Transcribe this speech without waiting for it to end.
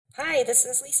Hi, this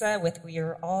is Lisa with We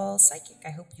Are All Psychic.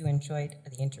 I hope you enjoyed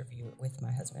the interview with my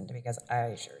husband because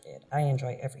I sure did. I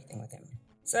enjoy everything with him.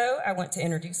 So, I want to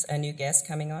introduce a new guest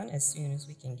coming on as soon as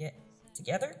we can get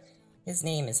together. His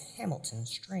name is Hamilton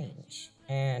Strange,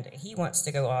 and he wants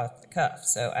to go off the cuff,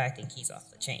 so I think he's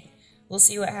off the chain. We'll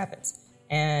see what happens.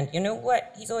 And you know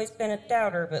what? He's always been a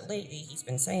doubter, but lately he's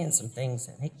been saying some things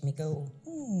that make me go,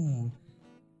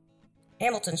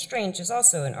 Hamilton Strange is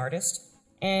also an artist,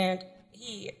 and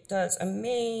he does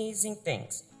amazing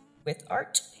things with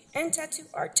art and tattoo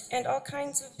art and all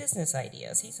kinds of business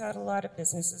ideas. He's had a lot of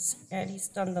businesses and he's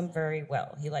done them very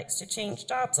well. He likes to change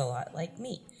jobs a lot, like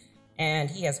me, and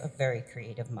he has a very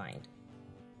creative mind.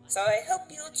 So I hope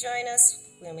you'll join us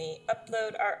when we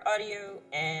upload our audio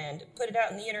and put it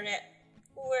out on the internet.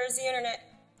 Where's the internet?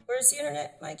 Where's the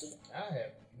internet, Mikey? I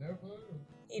have no clue.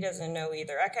 He doesn't know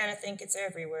either. I kind of think it's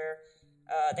everywhere.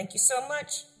 Thank you so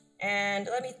much, and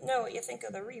let me know what you think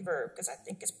of the reverb, because I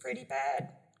think it's pretty bad.